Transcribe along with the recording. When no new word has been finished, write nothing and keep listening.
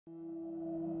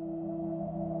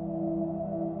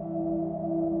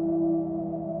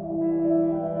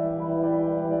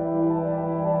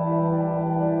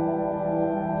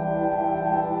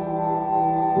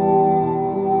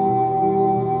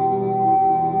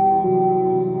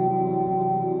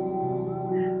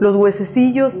los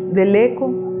huesecillos del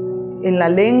eco en la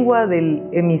lengua del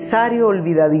emisario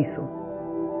olvidadizo.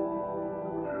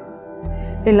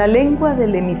 En la lengua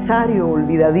del emisario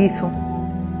olvidadizo,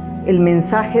 el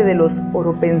mensaje de los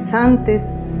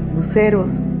oropensantes,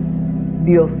 luceros,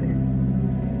 dioses.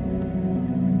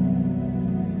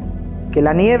 Que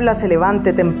la niebla se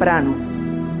levante temprano,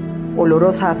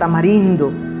 olorosa a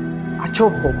tamarindo, a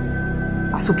chopo,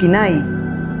 a zuquinay,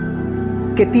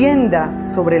 que tienda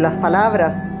sobre las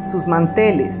palabras sus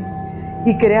manteles,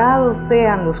 y creados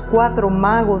sean los 4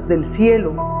 magos del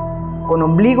cielo, con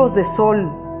ombligos de sol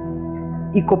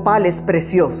y copales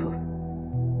preciosos.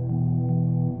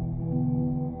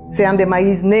 Sean de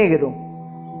maíz negro,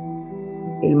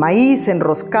 el maíz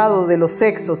enroscado de los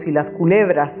sexos y las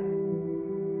culebras,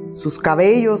 sus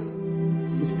cabellos,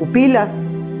 sus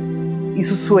pupilas y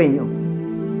su sueño.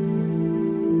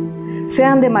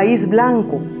 Sean de maíz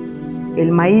blanco,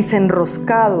 el maíz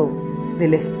enroscado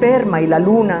del esperma y la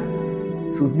luna,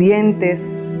 sus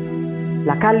dientes,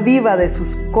 la cal viva de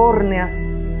sus córneas,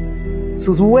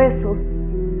 sus huesos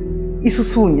y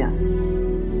sus uñas.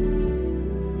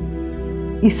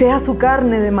 Y sea su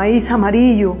carne de maíz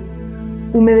amarillo,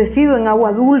 humedecido en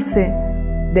agua dulce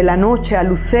de la noche a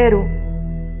lucero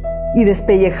y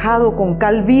despellejado con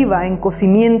cal viva en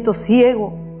cocimiento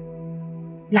ciego,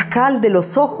 la cal de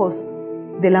los ojos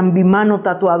del ambimano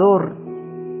tatuador,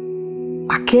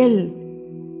 aquel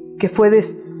que fue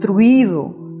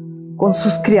destruido con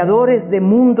sus criadores de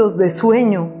mundos de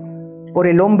sueño por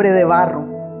el hombre de barro,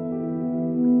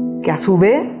 que a su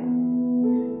vez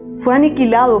fue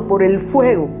aniquilado por el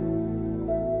fuego,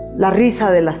 la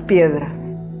risa de las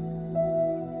piedras.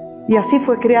 Y así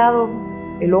fue creado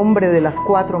el hombre de las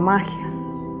 4 magias,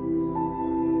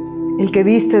 el que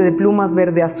viste de plumas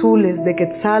verde azules de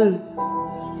quetzal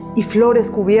y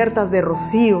flores cubiertas de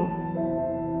rocío,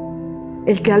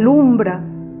 el que alumbra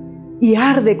y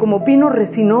arde como pino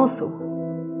resinoso,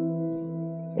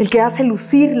 el que hace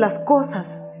lucir las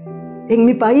cosas en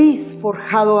mi país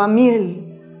forjado a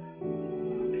miel.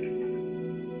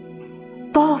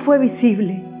 Todo fue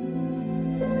visible,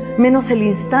 menos el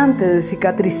instante de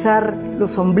cicatrizar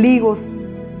los ombligos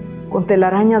con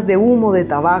telarañas de humo de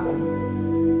tabaco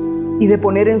y de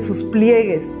poner en sus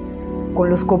pliegues, con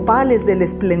los copales del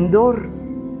esplendor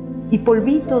y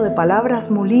polvito de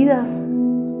palabras molidas,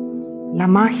 la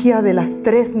magia de las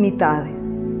 3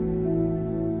 mitades.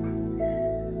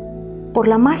 Por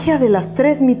la magia de las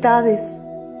 3 mitades,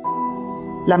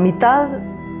 la mitad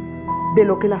de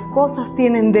lo que las cosas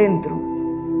tienen dentro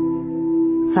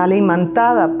sale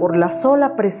imantada por la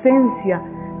sola presencia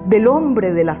del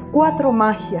hombre de las 4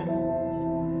 magias,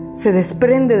 se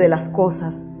desprende de las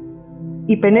cosas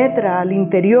y penetra al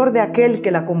interior de aquel que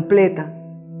la completa,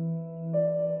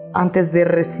 antes de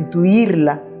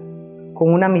restituirla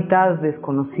con una mitad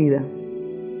desconocida.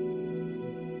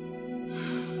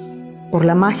 Por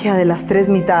la magia de las 3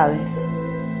 mitades,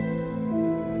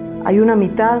 hay una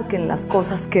mitad que en las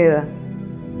cosas queda,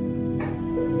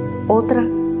 otra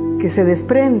que se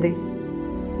desprende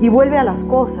y vuelve a las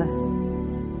cosas,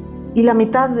 y la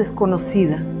mitad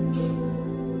desconocida,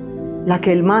 la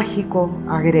que el mágico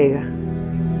agrega.